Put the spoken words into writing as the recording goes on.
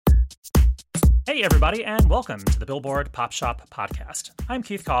Hey, everybody, and welcome to the Billboard Pop Shop Podcast. I'm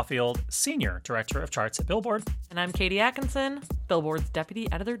Keith Caulfield, Senior Director of Charts at Billboard. And I'm Katie Atkinson, Billboard's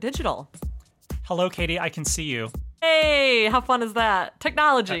Deputy Editor Digital. Hello, Katie. I can see you. Hey, how fun is that?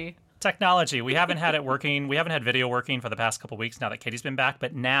 Technology. Technology. We haven't had it working. We haven't had video working for the past couple weeks now that Katie's been back,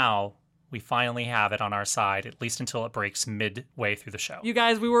 but now we finally have it on our side, at least until it breaks midway through the show. You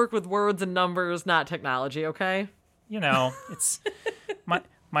guys, we work with words and numbers, not technology, okay? You know, it's...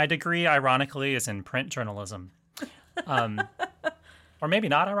 My degree, ironically, is in print journalism. Or maybe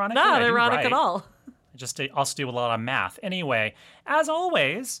not ironically. Not ironic at all. I just also do a lot of math. Anyway, as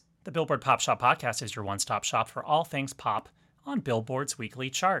always, the Billboard Pop Shop Podcast is your one-stop shop for all things pop on Billboard's weekly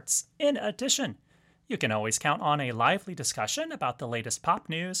charts. In addition, you can always count on a lively discussion about the latest pop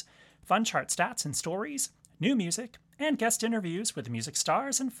news, fun chart stats and stories, new music, and guest interviews with music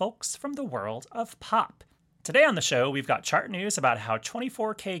stars and folks from the world of pop. Today on the show, we've got chart news about how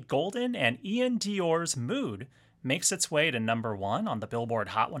 24K Golden and Ian Dior's Mood makes its way to number 1 on the Billboard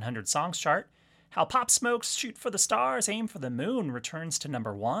Hot 100 Songs chart, how Pop Smoke's Shoot for the Stars, Aim for the Moon returns to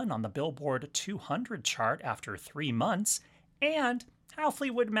number 1 on the Billboard 200 chart after 3 months, and how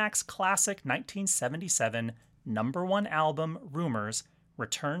Fleetwood Mac's classic 1977 number 1 album, Rumors,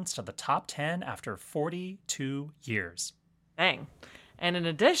 returns to the top 10 after 42 years. Dang. And in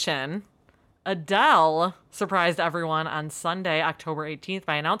addition, Adele surprised everyone on Sunday, October 18th,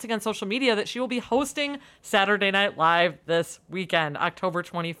 by announcing on social media that she will be hosting Saturday Night Live this weekend, October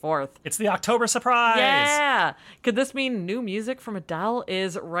 24th. It's the October surprise! Yeah! Could this mean new music from Adele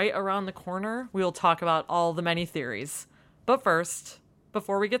is right around the corner? We will talk about all the many theories. But first,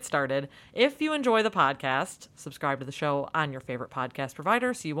 before we get started, if you enjoy the podcast, subscribe to the show on your favorite podcast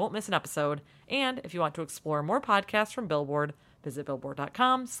provider so you won't miss an episode. And if you want to explore more podcasts from Billboard, visit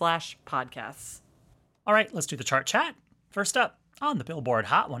billboard.com/podcasts. All right, let's do the chart chat. First up, on the Billboard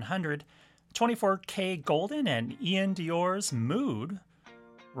Hot 100, 24K Golden and Ian Dior's Mood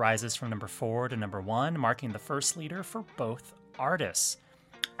rises from number 4 to number 1, marking the first leader for both artists.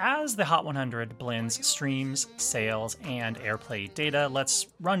 As the Hot 100 blends streams, sales, and airplay data, let's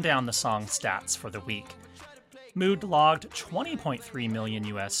run down the song stats for the week. Mood logged 20.3 million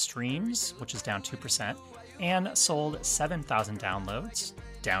US streams, which is down 2%, and sold 7,000 downloads,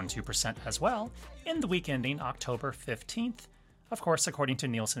 down 2% as well, in the week ending October 15th, of course, according to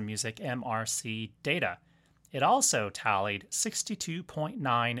Nielsen Music MRC data. It also tallied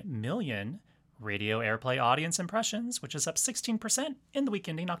 62.9 million radio airplay audience impressions, which is up 16% in the week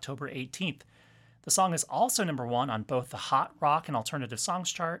ending October 18th. The song is also number 1 on both the Hot Rock and Alternative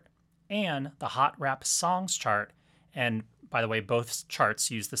Songs chart and the Hot Rap Songs chart. And by the way, both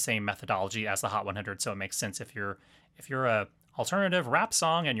charts use the same methodology as the Hot 100, so it makes sense if you're a alternative rap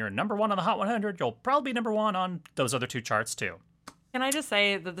song and you're number 1 on the Hot 100, you'll probably be number 1 on those other 2 charts too. Can I just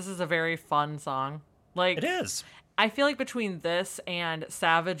say that this is a very fun song? Like, it is. I feel like between this and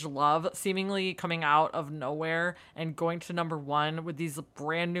Savage Love seemingly coming out of nowhere and going to number 1 with these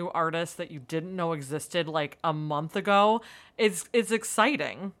brand new artists that you didn't know existed like a month ago, it's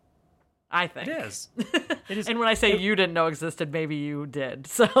exciting. I think. It is. It is. And when I say you didn't know existed, maybe you did.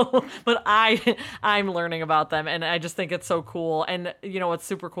 So, but I'm learning about them, and I just think it's so cool. And you know what's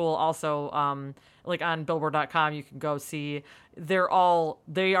super cool also, like on Billboard.com, you can go see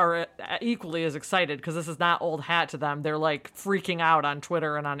they are equally as excited because this is not old hat to them. They're like freaking out on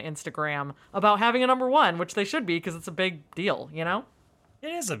Twitter and on Instagram about having a number 1, which they should be because it's a big deal, you know? It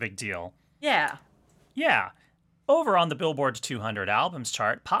is a big deal. Yeah. Yeah. Over on the Billboard 200 Albums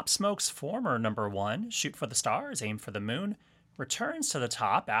chart, Pop Smoke's former number 1, Shoot for the Stars, Aim for the Moon, returns to the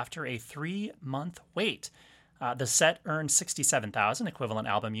top after a 3-month wait. The set earned 67,000 equivalent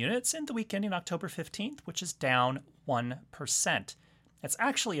album units in the week ending October 15th, which is down 1%. It's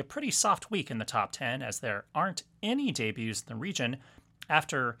actually a pretty soft week in the top 10, as there aren't any debuts in the region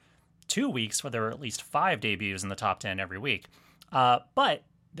after 2 weeks where there were at least 5 debuts in the top 10 every week. But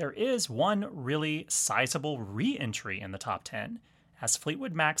there is one really sizable re-entry in the top 10, as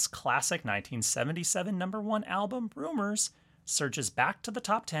Fleetwood Mac's classic 1977 number 1 album, Rumors, surges back to the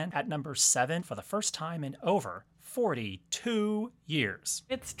top 10 at number 7 for the first time in over 42 years.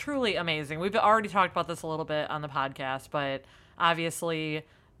 It's truly amazing. We've already talked about this a little bit on the podcast, but obviously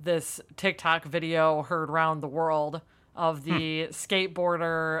this TikTok video heard around the world of the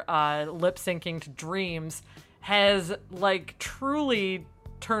skateboarder lip syncing to Dreams has like truly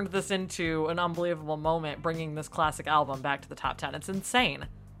turned this into an unbelievable moment, bringing this classic album back to the top 10. It's insane.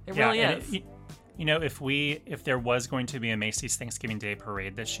 It really is. You know, if there was going to be a Macy's Thanksgiving Day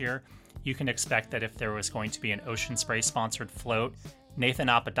parade this year, you can expect that if there was going to be an Ocean Spray sponsored float, Nathan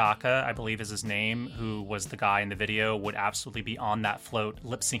Apodaca, I believe is his name, who was the guy in the video, would absolutely be on that float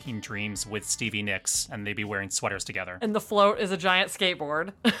lip syncing Dreams with Stevie Nicks, and they'd be wearing sweaters together. And the float is a giant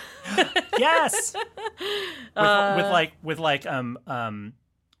skateboard. Yes, with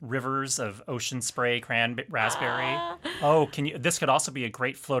rivers of ocean spray, raspberry. Oh, this could also be a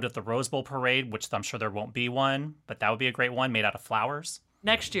great float at the Rose Bowl parade, which I'm sure there won't be one, but that would be a great one made out of flowers.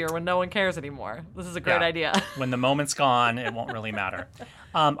 Next year, when no one cares anymore. This is a great idea. When the moment's gone, it won't really matter.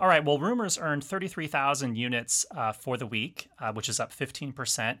 All right, well, Rumors earned 33,000 units for the week, which is up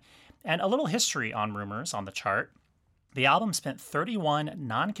 15%. And a little history on Rumors on the chart. The album spent 31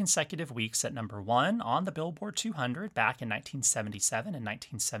 non-consecutive weeks at number 1 on the Billboard 200 back in 1977 and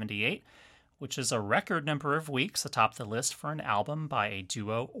 1978, which is a record number of weeks atop the list for an album by a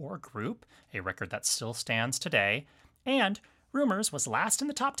duo or group, a record that still stands today. And Rumors was last in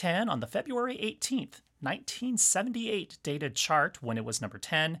the top 10 on the February 18th, 1978 dated chart when it was number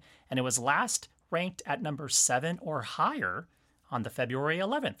 10, and it was last ranked at number 7 or higher on the February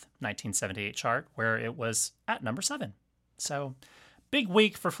 11th, 1978 chart, where it was at number 7. So, big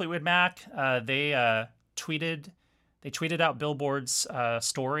week for Fleetwood Mac. They tweeted out Billboard's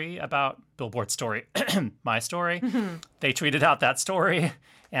story about Billboard's story, my story. They tweeted out that story,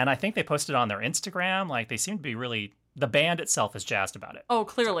 and I think they posted it on their Instagram. Like, they seem to be really, the band itself is jazzed about it. Oh,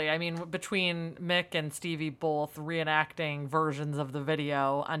 clearly. I mean, between Mick and Stevie both reenacting versions of the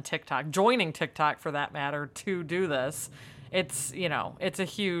video on TikTok, joining TikTok for that matter to do this, it's a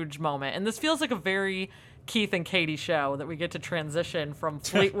huge moment. And this feels like a very Keith and Katie show that we get to transition from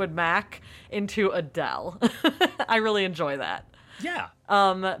Fleetwood Mac into Adele. I really enjoy that. Yeah.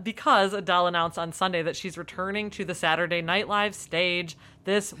 Because Adele announced on Sunday that she's returning to the Saturday Night Live stage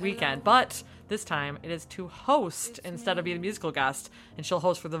this weekend. But this time it is to host instead of being a musical guest, and she'll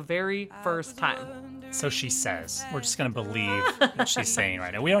host for the very first time. So she says. We're just going to believe what she's saying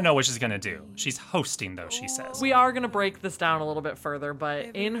right now. We don't know what she's going to do. She's hosting, though, she says. We are going to break this down a little bit further,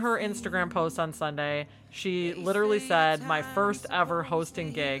 but in her Instagram post on Sunday, she literally said, "My first ever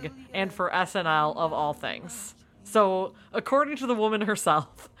hosting gig, and for SNL of all things." So, according to the woman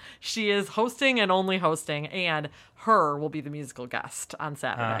herself, she is hosting and only hosting, and her will be the musical guest on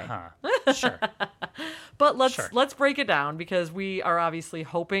Saturday. Sure. But let's break it down, because we are obviously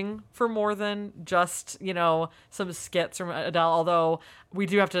hoping for more than just, some skits from Adele, although we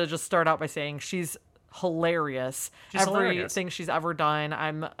do have to just start out by saying she's hilarious. Everything she's ever done.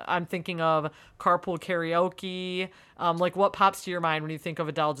 I'm thinking of Carpool Karaoke. Like, what pops to your mind when you think of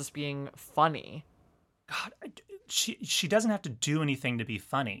Adele just being funny? God, she doesn't have to do anything to be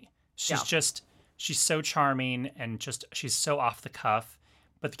funny. She's so charming, and she's so off the cuff.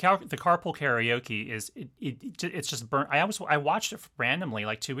 But the Carpool Karaoke it's just burnt. I watched it randomly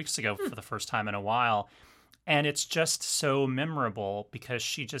like 2 weeks ago for the first time in a while, and it's just so memorable because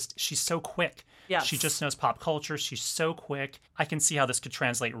she's so quick. Yes. She just knows pop culture. She's so quick. I can see how this could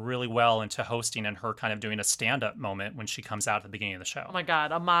translate really well into hosting and her kind of doing a stand-up moment when she comes out at the beginning of the show. Oh my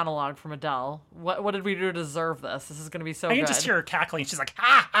God, a monologue from Adele. What did we do to deserve this? This is going to be so good. I can just hear her cackling. She's like,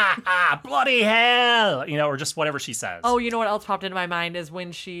 ha, ha, ha, bloody hell, or just whatever she says. Oh, you know what else popped into my mind is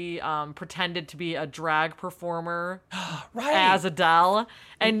when she pretended to be a drag performer right. as Adele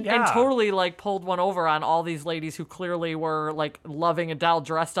and totally like pulled one over on all these ladies who clearly were like loving Adele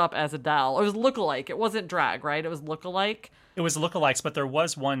dressed up as Adele. It was lookalike. It wasn't drag, right? It was lookalike. It was lookalikes, but there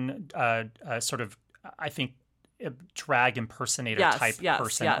was one sort of, I think, a drag impersonator type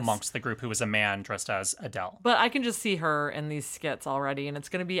person amongst the group who was a man dressed as Adele. But I can just see her in these skits already, and it's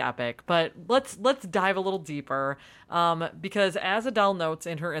going to be epic. But let's dive a little deeper, because as Adele notes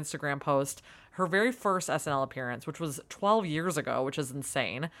in her Instagram post, her very first SNL appearance, which was 12 years ago, which is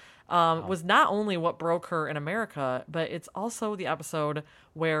insane, was not only what broke her in America, but it's also the episode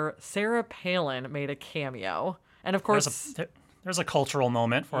where Sarah Palin made a cameo. And of course, there's a cultural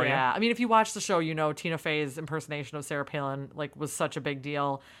moment for you. Yeah, I mean, if you watch the show, Tina Fey's impersonation of Sarah Palin was such a big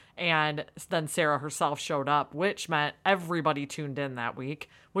deal, and then Sarah herself showed up, which meant everybody tuned in that week,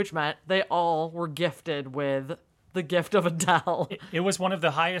 which meant they all were gifted with the gift of Adele. It was one of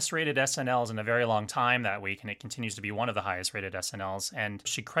the highest rated SNLs in a very long time that week, and it continues to be one of the highest rated SNLs. And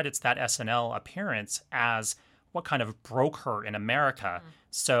she credits that SNL appearance as what kind of broke her in America.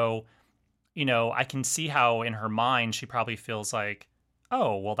 So, I can see how in her mind she probably feels like,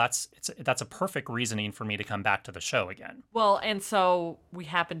 oh, well, that's a perfect reasoning for me to come back to the show again. Well, and so we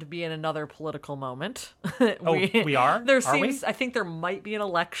happen to be in another political moment. We are? I think there might be an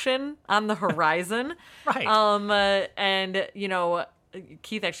election on the horizon. Right. And,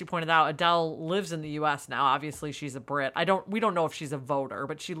 Keith actually pointed out Adele lives in the U.S. now. Obviously, she's a Brit. We don't know if she's a voter,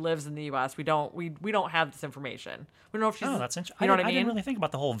 but she lives in the U.S. We don't have this information. We don't know if she's. Oh, that's interesting. You know what I mean? I didn't really think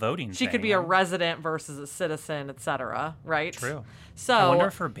about the whole voting She thing. could be a resident versus a citizen, etc. Right? True. So I wonder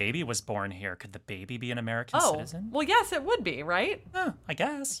if her baby was born here. Could the baby be an American citizen? Well, yes, it would be, right? I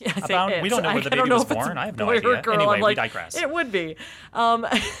guess. Yeah, we don't know where the baby was born. I have no idea. Girl. Anyway, I'm like, we digress. It would be.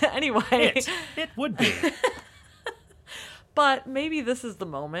 Anyway. It would be. But maybe this is the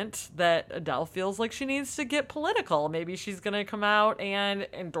moment that Adele feels like she needs to get political. Maybe she's going to come out and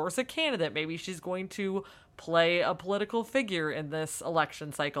endorse a candidate. Maybe she's going to play a political figure in this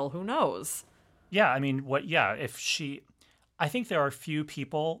election cycle. Who knows? Yeah, I mean, I think there are few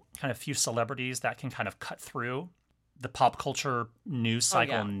celebrities that can kind of cut through the pop culture news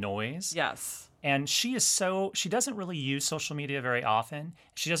cycle noise. Yes. And she doesn't really use social media very often.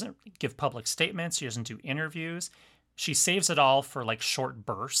 She doesn't give public statements. She doesn't do interviews. She saves it all for like short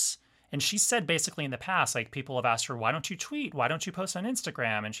bursts. And she said basically in the past, like people have asked her, why don't you tweet? Why don't you post on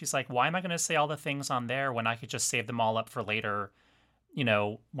Instagram? And she's like, why am I going to say all the things on there when I could just save them all up for later,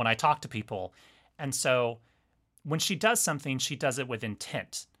 when I talk to people? And so when she does something, she does it with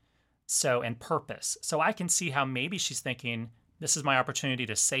intent. And purpose. So I can see how maybe she's thinking, this is my opportunity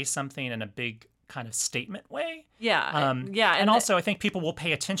to say something in a big kind of statement way. Yeah. And also I think people will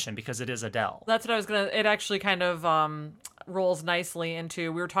pay attention because it is Adele. That's what it actually kind of rolls nicely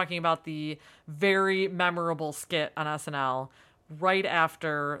into, we were talking about the very memorable skit on SNL right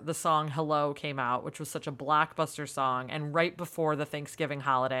after the song Hello came out, which was such a blockbuster song, and right before the Thanksgiving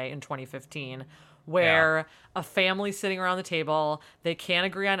holiday in 2015. Where a family sitting around the table, they can't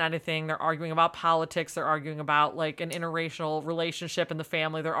agree on anything. They're arguing about politics. They're arguing about like an interracial relationship in the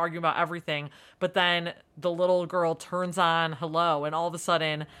family. They're arguing about everything. But then the little girl turns on Hello, and all of a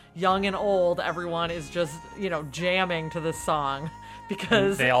sudden, young and old, everyone is just, jamming to this song.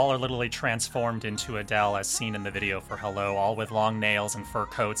 Because they all are literally transformed into Adele as seen in the video for Hello, all with long nails and fur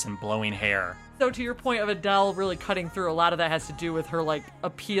coats and blowing hair. So to your point of Adele really cutting through, a lot of that has to do with her like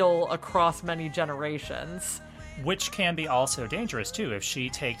appeal across many generations. Which can be also dangerous too. If she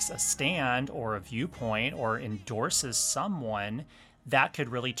takes a stand or a viewpoint or endorses someone, that could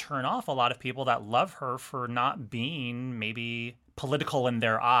really turn off a lot of people that love her for not being maybe political in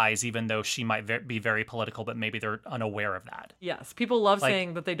their eyes, even though she might be very political, but maybe they're unaware of that. Yes, people love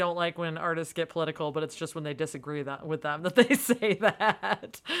saying that they don't like when artists get political, but it's just when they disagree with them that they say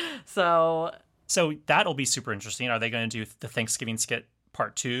that. So that'll be super interesting. Are they going to do the Thanksgiving skit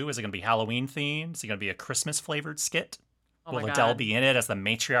part 2? Is it going to be Halloween themed? Is it going to be a Christmas flavored skit? Will Adele be in it as the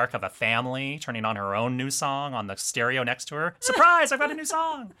matriarch of a family, turning on her own new song on the stereo next to her? Surprise, I've got a new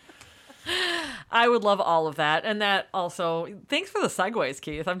song. I would love all of that. And that also, thanks for the segues,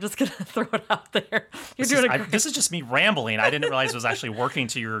 Keith. I'm just going to throw it out there. This is just me rambling. I didn't realize it was actually working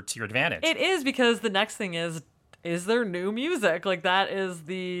to your advantage. It is, because the next thing is there new music? Like, that is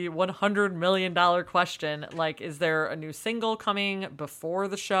the $100 million question. Like, is there a new single coming before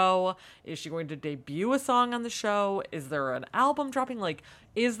the show? Is she going to debut a song on the show? Is there an album dropping? Like,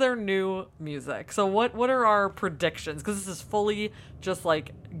 is there new music? So what are our predictions? Because this is fully just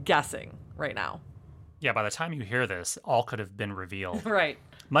like guessing right now. Yeah, by the time you hear this, all could have been revealed. Right.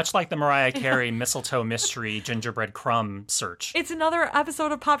 Much like the Mariah Carey mistletoe mystery gingerbread crumb search. It's another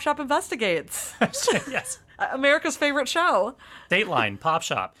episode of Pop Shop Investigates. Yes. America's favorite show. Dateline, Pop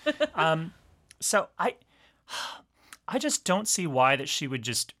Shop. So I just don't see why that she would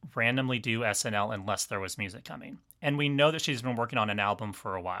just randomly do SNL unless there was music coming. And we know that she's been working on an album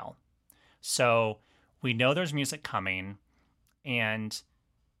for a while. So we know there's music coming. And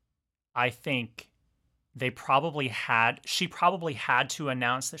I think she probably had to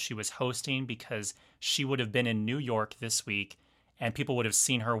announce that she was hosting, because she would have been in New York this week and people would have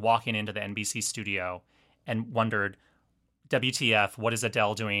seen her walking into the NBC studio and wondered, WTF, what is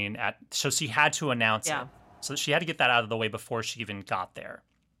Adele doing so she had to announce it. So she had to get that out of the way before she even got there.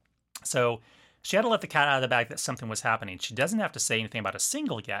 So she had to let the cat out of the bag that something was happening. She doesn't have to say anything about a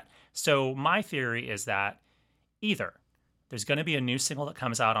single yet. So my theory is that either there's going to be a new single that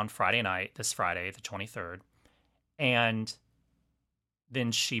comes out on Friday night, this Friday, the 23rd, and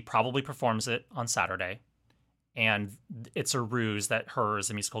then she probably performs it on Saturday, and it's a ruse that her is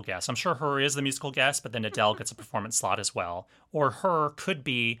the musical guest. I'm sure her is the musical guest, but then Adele gets a performance slot as well. Or her could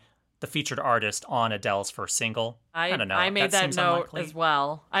be the featured artist on Adele's first single. I don't know. I made that note unlikely as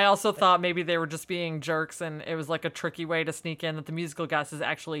well. I also thought maybe they were just being jerks, and it was like a tricky way to sneak in that the musical guest is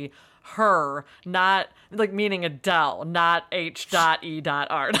actually her, not like meaning Adele, not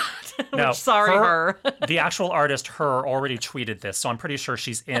H.E.R. No, sorry, her. The actual artist, her, already tweeted this, so I'm pretty sure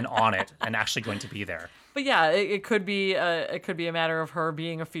she's in on it and actually going to be there. But yeah, it could be a matter of her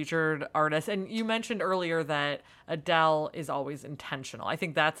being a featured artist. And you mentioned earlier that Adele is always intentional. I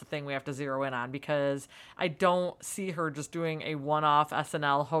think that's the thing we have to zero in on, because I don't see her just doing a one-off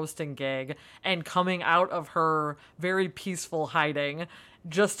SNL hosting gig and coming out of her very peaceful hiding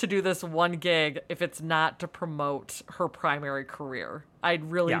just to do this one gig if it's not to promote her primary career. I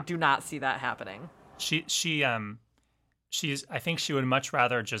really do not see that happening. She's I think she would much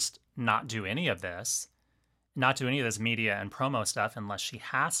rather just not do any of this media and promo stuff unless she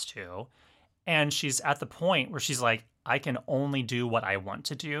has to. And she's at the point where she's like, I can only do what I want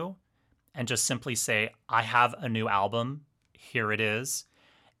to do and just simply say, I have a new album. Here it is.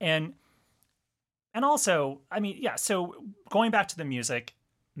 And also, I mean, yeah, so going back to the music,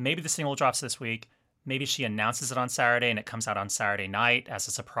 maybe the single drops this week. Maybe she announces it on Saturday and it comes out on Saturday night as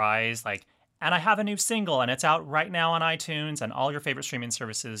a surprise. Like, and I have a new single and it's out right now on iTunes and all your favorite streaming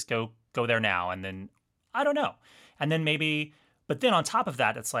services. Go there now. And then I don't know. And then maybe, but then on top of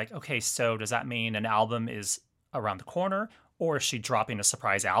that, it's like, okay, so does that mean an album is around the corner, or is she dropping a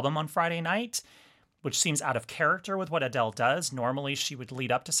surprise album on Friday night, which seems out of character with what Adele does? Normally she would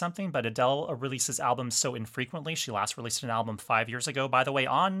lead up to something, but Adele releases albums so infrequently. She last released an album 5 years ago, by the way,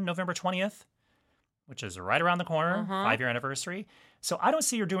 on November 20th, which is right around the corner, 5-year anniversary. So I don't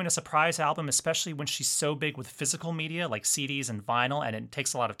see her doing a surprise album, especially when she's so big with physical media like CDs and vinyl, and it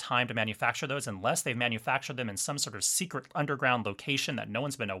takes a lot of time to manufacture those unless they've manufactured them in some sort of secret underground location that no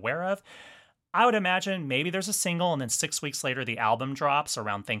one's been aware of. I would imagine maybe there's a single and then 6 weeks later the album drops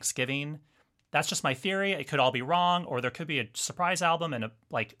around Thanksgiving. That's just my theory. It could all be wrong, or there could be a surprise album and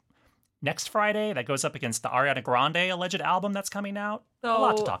next Friday that goes up against the Ariana Grande alleged album that's coming out. So, a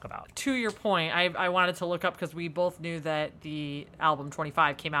lot to talk about. To your point, I wanted to look up because we both knew that the album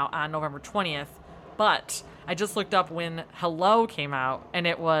 25 came out on November 20th, but I just looked up when Hello came out, and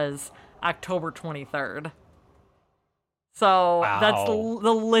it was October 23rd. So that's the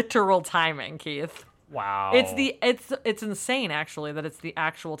literal timing, Keith. Wow. It's insane, actually, that it's the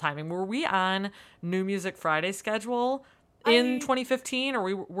actual timing. Were we on New Music Friday schedule in 2015,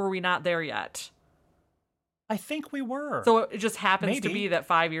 or were we not there yet? I think we were. So it just happens to be that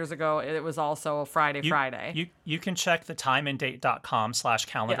 5 years ago it was also a Friday. You can check the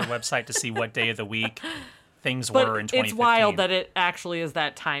timeanddate.com/calendar website to see what day of the week things but were in 2015. It's wild that it actually is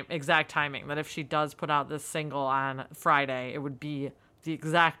that exact timing, that if she does put out this single on Friday, it would be the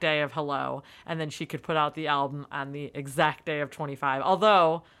exact day of Hello, and then she could put out the album on the exact day of 25.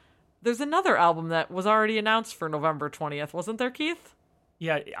 Although there's another album that was already announced for November 20th, wasn't there, Keith?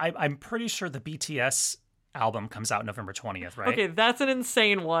 Yeah, I'm pretty sure the BTS album comes out November 20th, right? Okay, that's an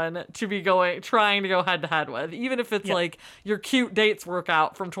insane one to be trying to go head to head with. Even if it's like your cute dates work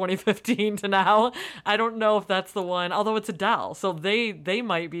out from 2015 to now, I don't know if that's the one. Although it's Adele, so they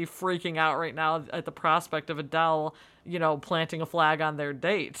might be freaking out right now at the prospect of Adele, planting a flag on their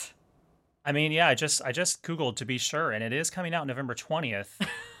date. I mean, yeah, I just Googled to be sure, and it is coming out November 20th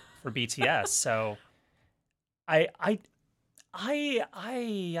for BTS. So Let's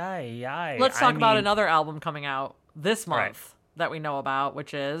talk about another album coming out this month that we know about,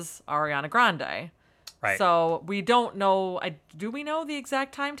 which is Ariana Grande. Right. So we don't know. Do we know the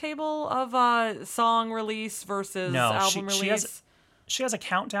exact timetable of song release versus album release? She has a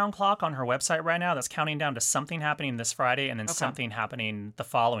countdown clock on her website right now that's counting down to something happening this Friday and then something happening the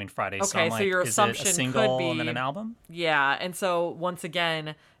following Friday. Okay, so your assumption is it a single could be, and then an album? Yeah, and so once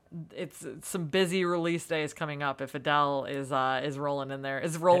again, it's some busy release days coming up if Adele is rolling in there,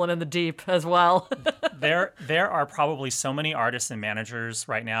 is rolling in the deep as well. There are probably so many artists and managers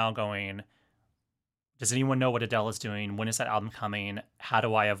right now going, does anyone know what Adele is doing? When is that album coming? How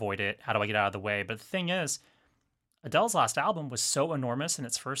do I avoid it? How do I get out of the way? But the thing is, Adele's last album was so enormous in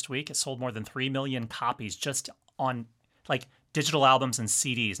its first week. It sold more than 3 million copies just on digital albums and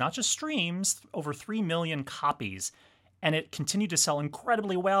CDs, not just streams, over 3 million copies. And it continued to sell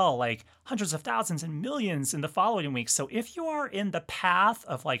incredibly well, like hundreds of thousands and millions in the following weeks. So if you are in the path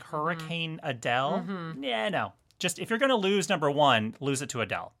of Hurricane Adele, no. Just if you're going to lose number one, lose it to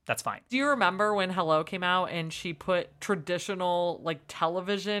Adele. That's fine. Do you remember when Hello came out and she put traditional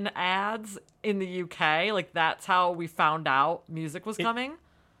television ads in the UK? That's how we found out music was coming?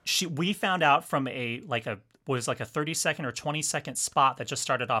 We found out from a 30-second or 20-second spot that just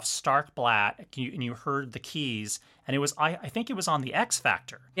started off stark black, and you heard the keys, and it was I think it was on the X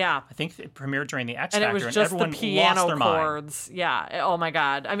Factor. Yeah, I think it premiered during the X Factor, and it was just everyone the piano lost their chords. Mind. Yeah. Oh my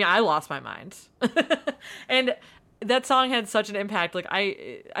God. I mean, I lost my mind. And that song had such an impact.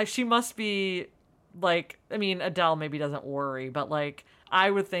 She must be Adele maybe doesn't worry, but I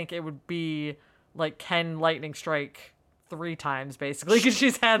would think it would be Can Lightning Strike 3 times basically, because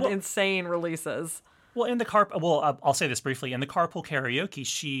she's had insane releases. Well, in the I'll say this briefly. In the carpool karaoke,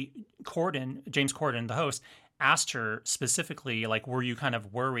 James Corden, the host, asked her specifically, like, were you kind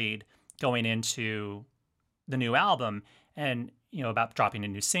of worried going into the new album and, about dropping a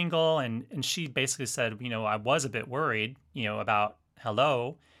new single? And she basically said, I was a bit worried, about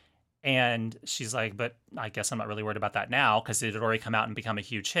Hello. And she's like, but I guess I'm not really worried about that now because it had already come out and become a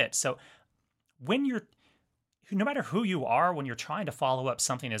huge hit. So no matter who you are, when you're trying to follow up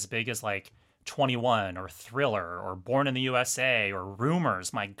something as big as like 21 or Thriller or Born in the USA or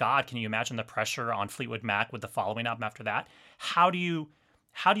Rumors, my God, can you imagine the pressure on Fleetwood Mac with the following album after that? How do you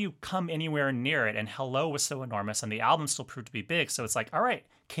come anywhere near it? And Hello was so enormous and the album still proved to be big. So it's like, all right,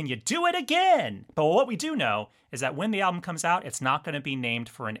 can you do it again? But what we do know is that when the album comes out, it's not going to be named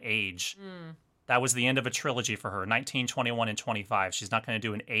for an age. That was the end of a trilogy for her, 19, 21, and 25. She's not going to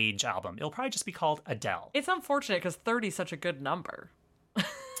do an age album. It'll probably just be called Adele. It's unfortunate because 30 is such a good number.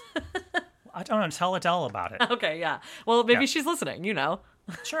 I don't know. Tell Adele about it. Okay, yeah. Well, maybe she's listening,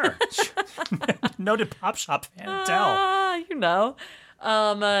 Sure. Noted pop shop fan, Adele.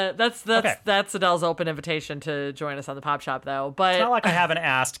 That's Adele's open invitation to join us on the Pop Shop, though. But it's not like I haven't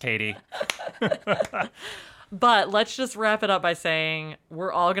asked, Katie. But let's just wrap it up by saying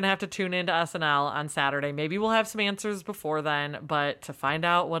we're all going to have to tune into SNL on Saturday. Maybe we'll have some answers before then, but to find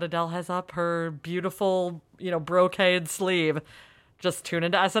out what Adele has up her beautiful, brocade sleeve, just tune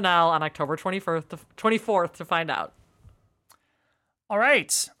into SNL on October 24th to find out. All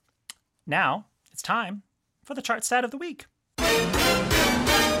right. Now it's time for the chart stat of the week.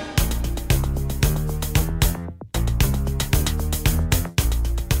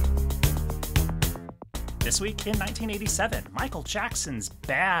 This week in 1987, Michael Jackson's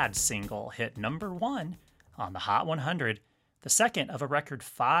Bad single hit number 1 on the Hot 100, the second of a record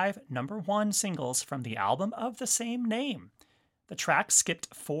 5 number 1 singles from the album of the same name. The track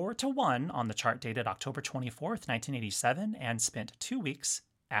skipped 4 to 1 on the chart dated October 24th, 1987, and spent 2 weeks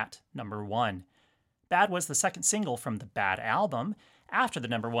at number 1. Bad was the second single from the Bad album after the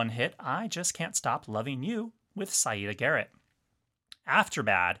number 1 hit I Just Can't Stop Loving You with Saida Garrett. After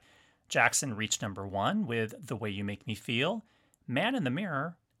Bad, Jackson reached number 1 with The Way You Make Me Feel, Man in the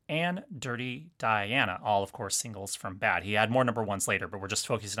Mirror, and Dirty Diana, all, of course, singles from Bad. He had more number 1s later, but we're just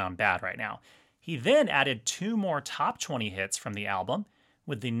focusing on Bad right now. He then added 2 more top 20 hits from the album,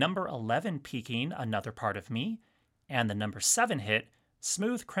 with the number 11 peaking Another Part of Me, and the number 7 hit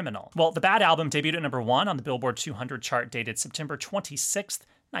Smooth Criminal. Well, the Bad album debuted at number 1 on the Billboard 200 chart dated September 26th,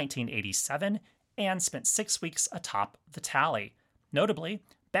 1987, and spent 6 weeks atop the tally. Notably,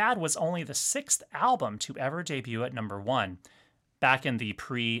 Bad was only the 6th album to ever debut at number 1. Back in the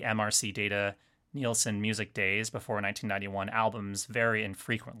pre-MRC data Nielsen music days before 1991, albums very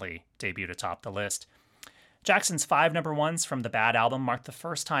infrequently debuted atop the list. Jackson's 5 number 1s from the Bad album marked the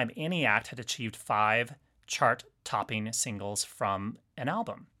first time any act had achieved 5 chart-topping singles from an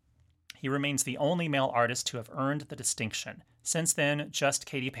album. He remains the only male artist to have earned the distinction. Since then, just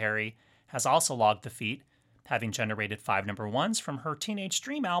Katy Perry has also logged the feat, having generated 5 number 1s from her Teenage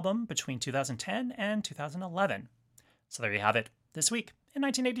Dream album between 2010 and 2011. So there you have it. This week, in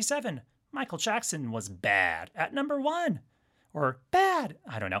 1987, Michael Jackson was Bad at number 1. Or Bad,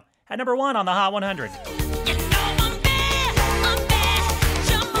 I don't know, at number 1 on the Hot 100.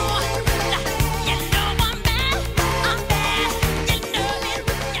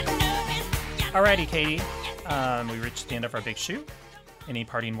 Alrighty, Katie, we reached the end of our big shoot. Any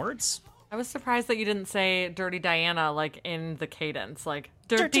parting words? I was surprised that you didn't say Dirty Diana like in the cadence, like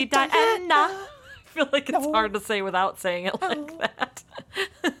Dirty Diana. I feel like it's hard to say without saying it like that.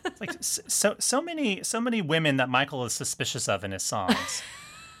 It's like so many women that Michael is suspicious of in his songs.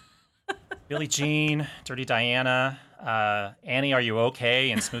 Billie Jean, Dirty Diana, Annie, Are You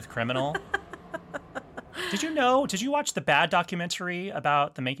Okay? And Smooth Criminal. Did you watch the Bad documentary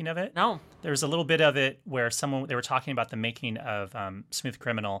about the making of it? No. There's a little bit of it where they were talking about the making of Smooth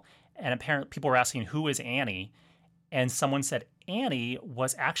Criminal, and apparently people were asking who is Annie, and someone said Annie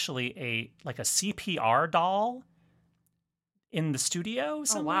was actually a CPR doll in the studio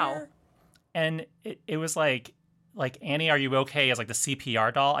somewhere. Oh, wow. And it was like Annie, Are You Okay? As like the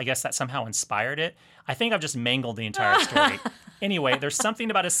CPR doll. I guess that somehow inspired it. I think I've just mangled the entire story. Anyway, there's something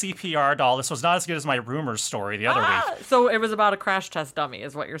about a CPR doll. This was not as good as my Rumors story the other week. So it was about a crash test dummy,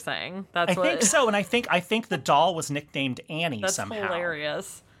 is what you're saying. I think so, and I think the doll was nicknamed Annie somehow. That's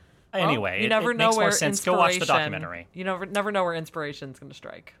hilarious. Anyway, well, you never it know makes where more sense. Go watch the documentary. You never know where inspiration's going to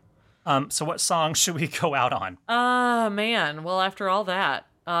strike. So what song should we go out on? Man. Well, after all that,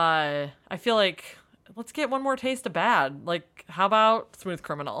 I feel like let's get one more taste of Bad. Like, how about Smooth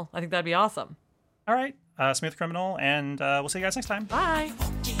Criminal? I think that'd be awesome. All right. Smooth Criminal, and we'll see you guys next time. Bye.